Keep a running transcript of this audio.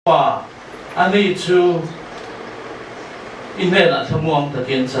pa ani chu inen a thamuang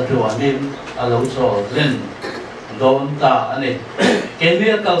takin satuanin alo cho len don ta ani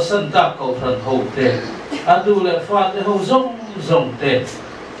kenia kalsan ta ko thran ho te adu le fa te ho zong te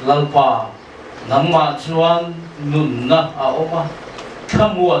lalpa nangma chuan nun na a oma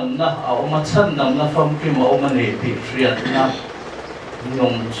thamuan na a oma chan nam na fam ki ma oma ne pi rian na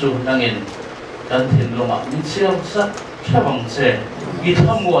nong chu nangin kan thin loma min chiam sak chabang che i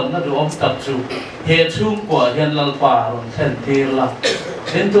thamuan na du om tak chu he chung kwa hian lalpa ron then tir la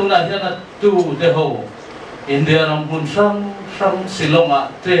hin tu na hian tu de ho India ram hun sang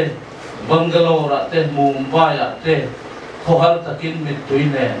silonga te Bangalore te Mumbai te khohar takin mit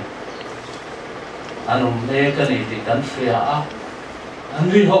tuine anum ne kan i ti kan sia a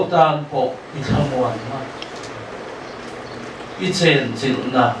anri ho tan po i thamuan ma i chen chil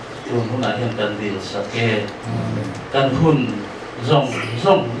na tun huna hian kan dil sake kan hun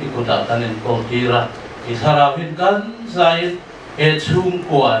zong ikuta kanin ko tira i tharawin kan zai he chung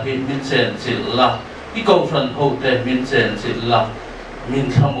kwa hi min chen chil la i ko fran ho te min chen chil la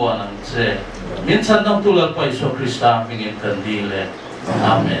min thamuan ang che min chan dam tulal pa Iso Krista mingin kan dile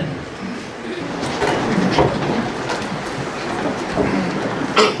amen.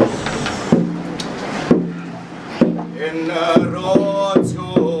 In the roads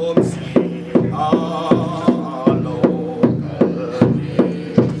home see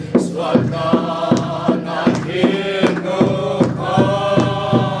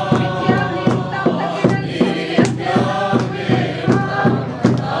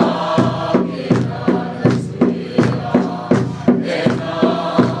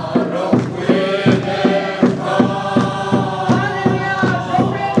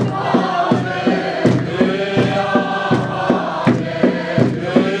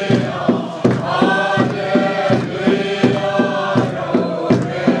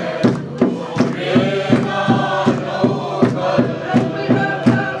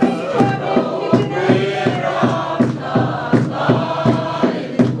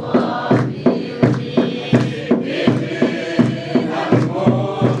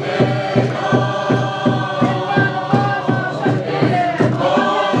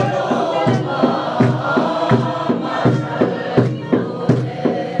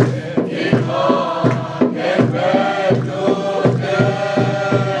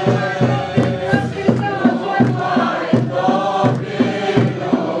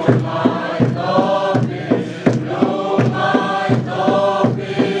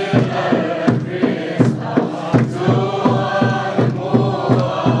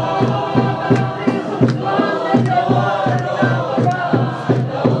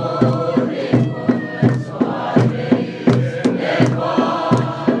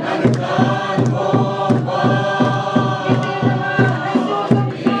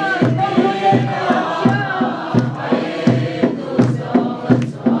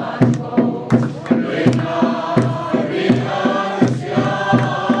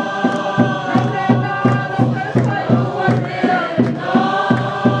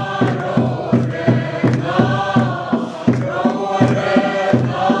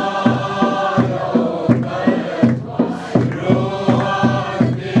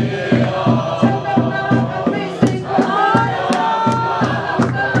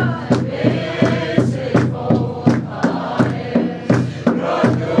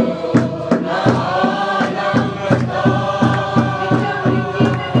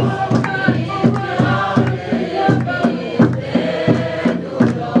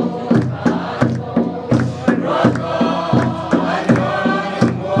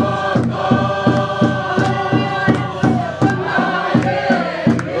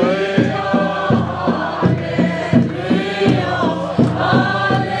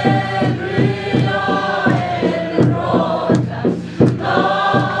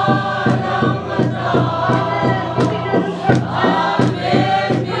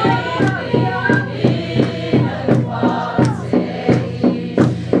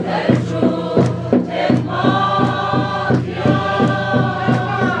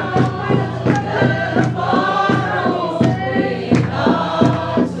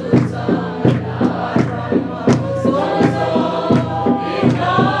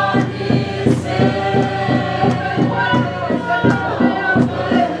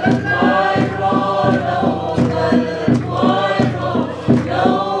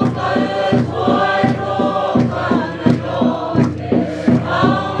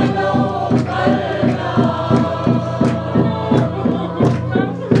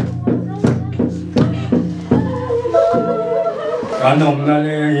Kanom na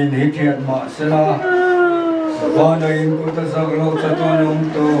le ini kiat ma sila và nơi in của ta giặc lâu cho toàn ông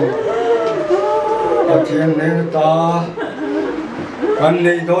tu ở thiên nên ta cần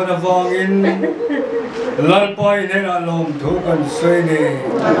này thôi là vang in lần bay nên là lòng thu cần suy nè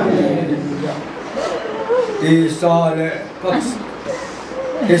đi xa lệ các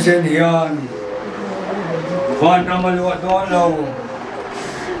cái sen hiền và nằm ở lụa đó lâu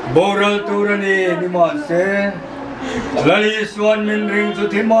boral turani ni mà se lali suan min ring chu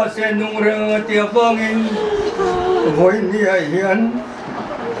thi ma se nung reng tia vangin voi ni ai hiền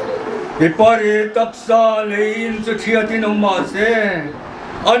ipari tapsa lein chu thia tin ma se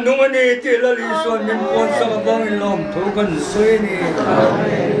anungani ti lali suan min pon sa vangin lom thu kan sui ni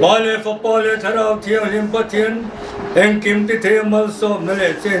bale fa pale tharau thiang lim pathian eng kim ti the mal som na le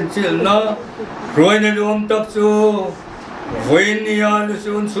chen chil na roi ne lom tap chu voinia lu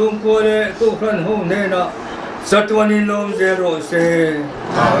sun sum ko le ku khan ho ne na satwani lom zero se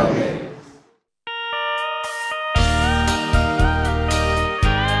amen.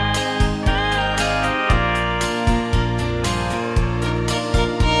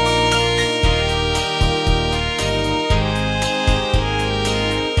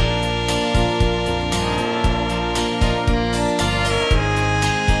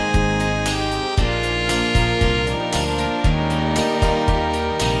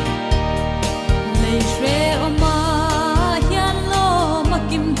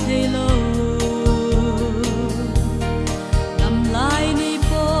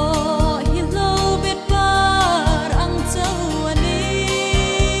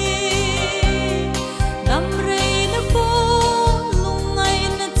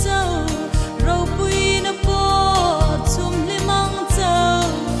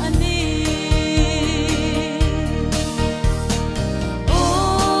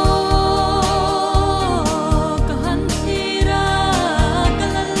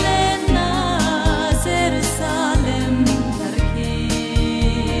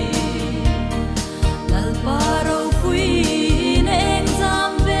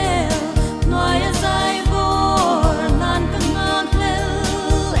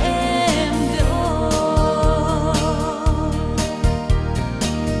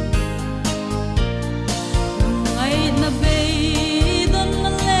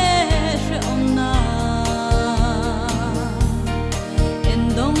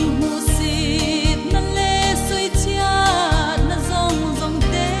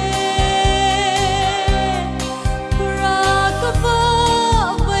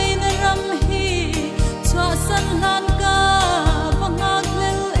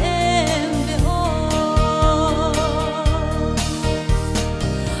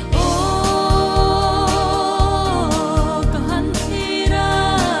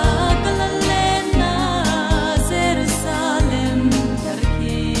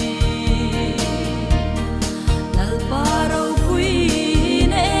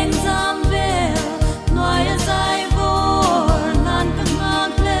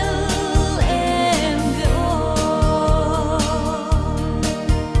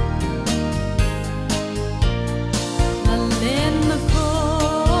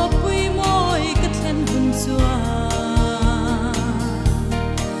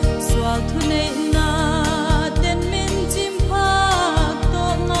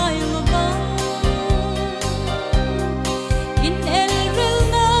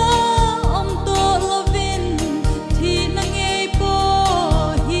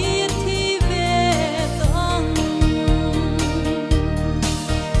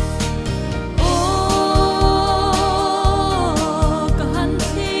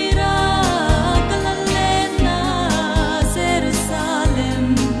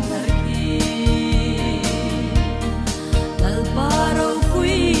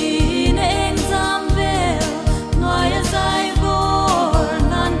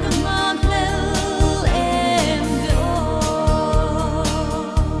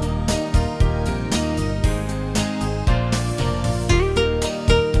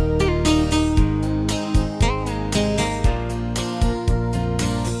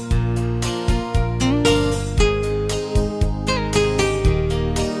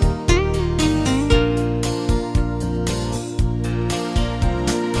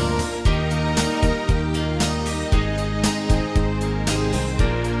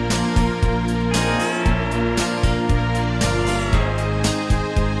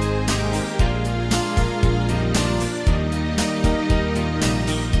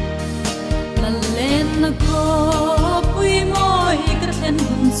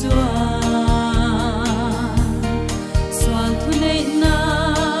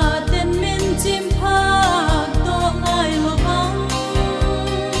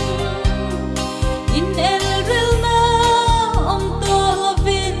 In el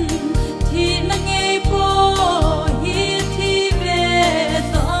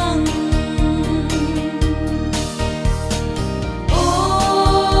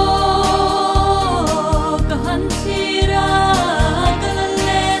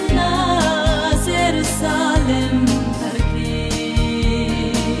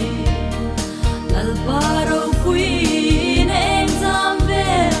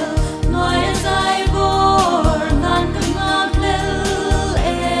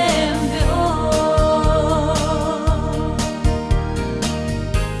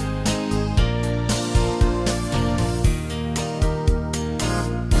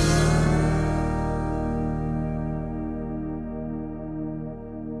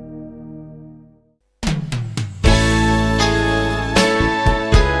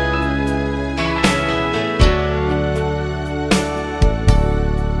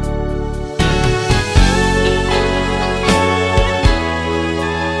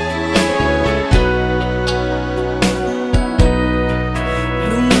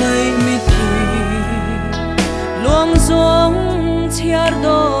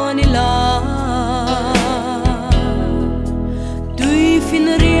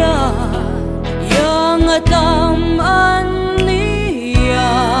finria yang atam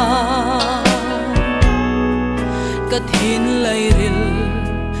ania kathin lairil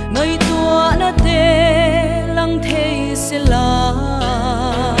ngai tua na te lang thei sila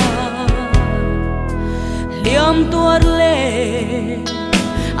liam tuar le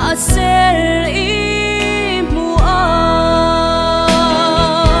aser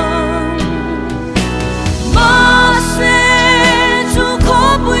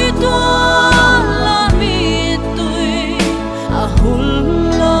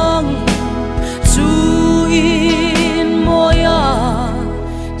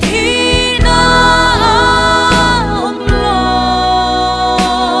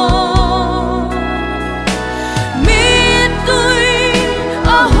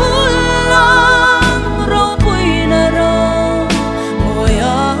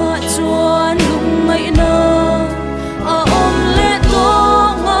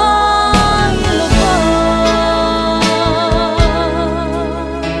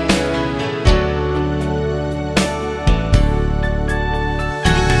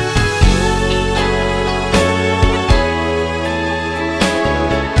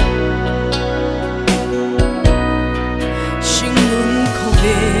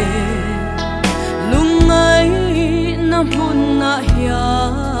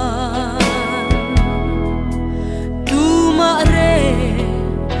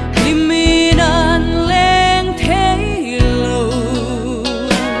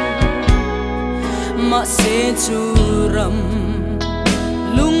churam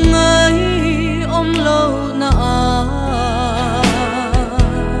lungai om lo na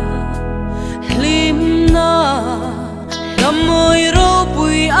lim na lamoi ro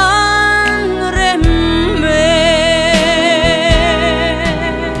pui an rem me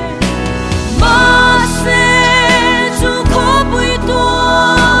ma se chu kho pui to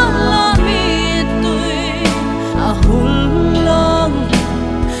la mi tui a hul long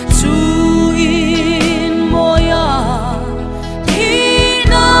chu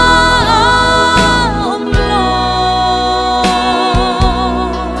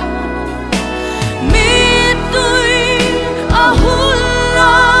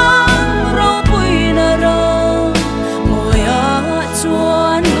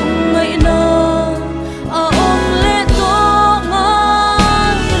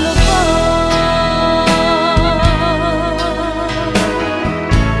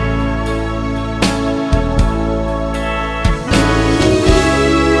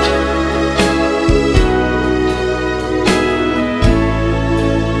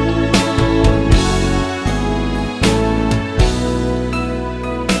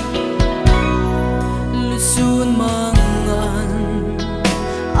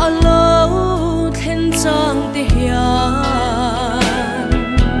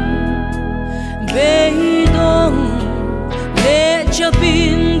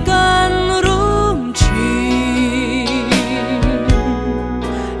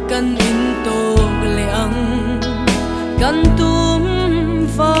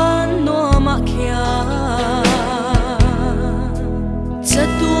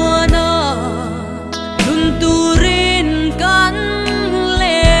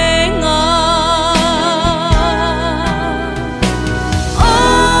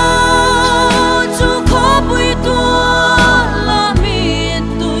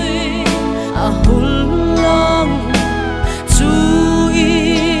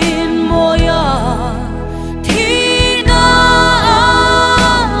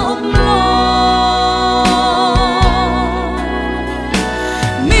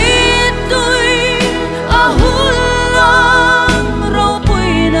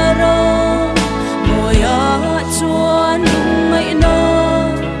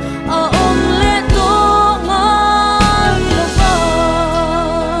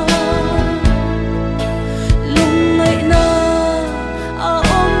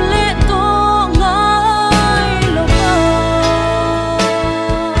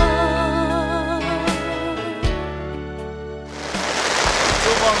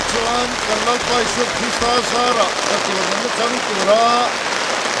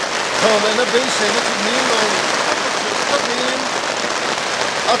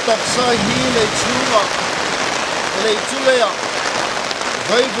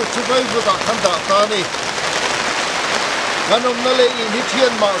Kanom na le in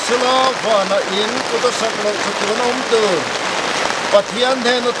hithian ma sela khwana in uta saklo chuan om tu pathian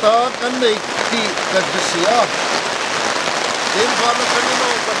hen ta kan nei ti kan sia den khwana kan no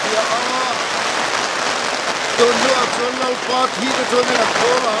patia a ton nu a chon lau pa thi to chon na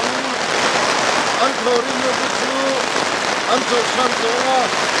kholang an khori nu chu an chok san to na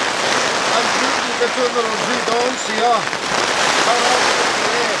an chu ki ka chu no ri don sia ara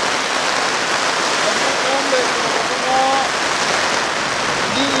ke an kan le ko na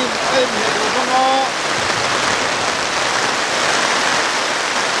ni ai me ko na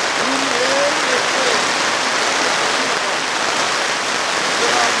ni e ke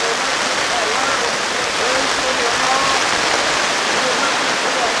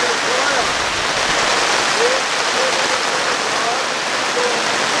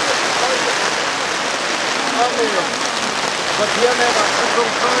But here never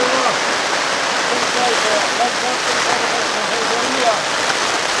come fire. Inside the last one here.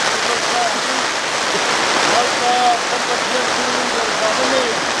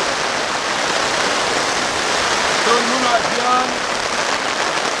 Don't you know Jan?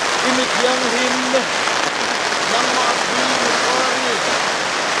 Imityang him. Nang maapri Tlangpari.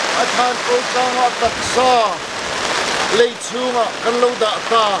 Athan ko tanga taksa. Leichunga kanloda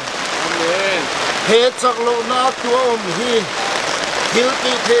ta. Amen. He chak lo na tua hi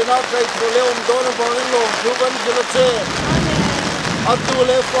hilki the na kai thole don bang lo thuban jela che atu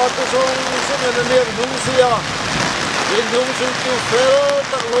le fa tu song song na ne dung sia in dung su tu fel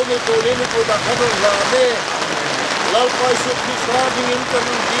tak lo ni tu ni ko da khan la ne lal pai su ki sa ding in kan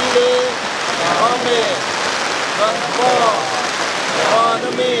di le amen kan pa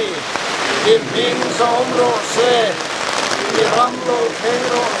anami in ding som ro se ni ram lo theng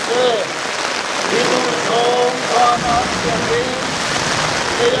ro se Ibu song kana jadi,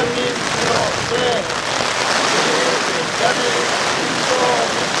 dia min se, jadi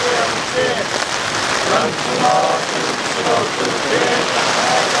song se, dan semua song se,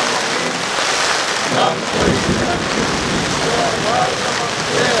 nam kui dan semua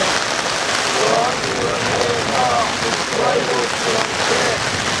se, song na kuai song se,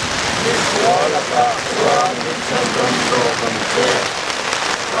 di suara tak song di sebelum song se,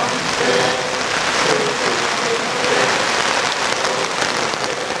 song se.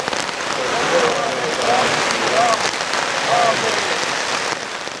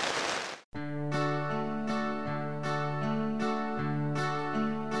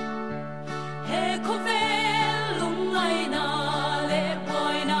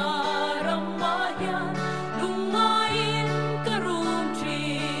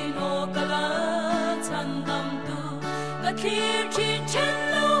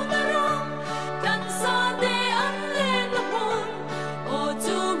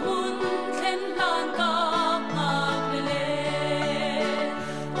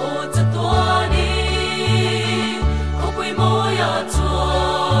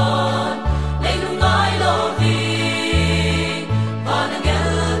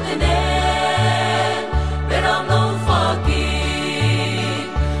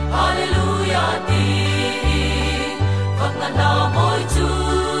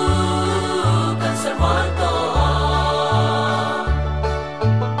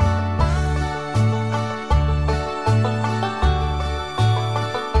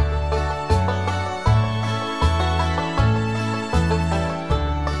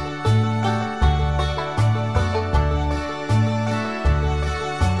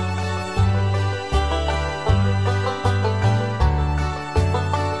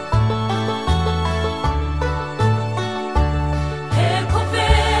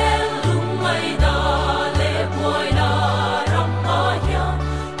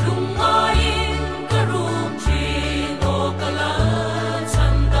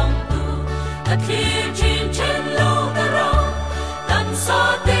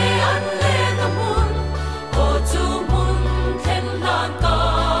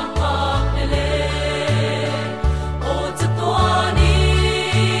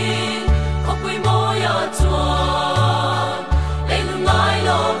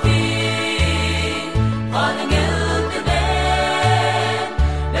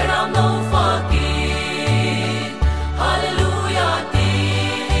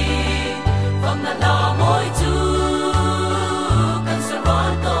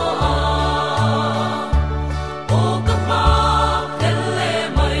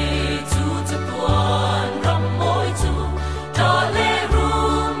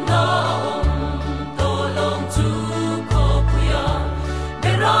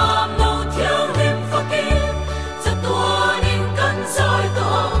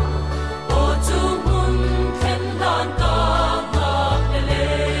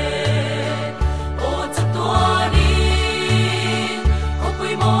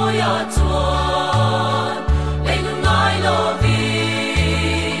 Chúa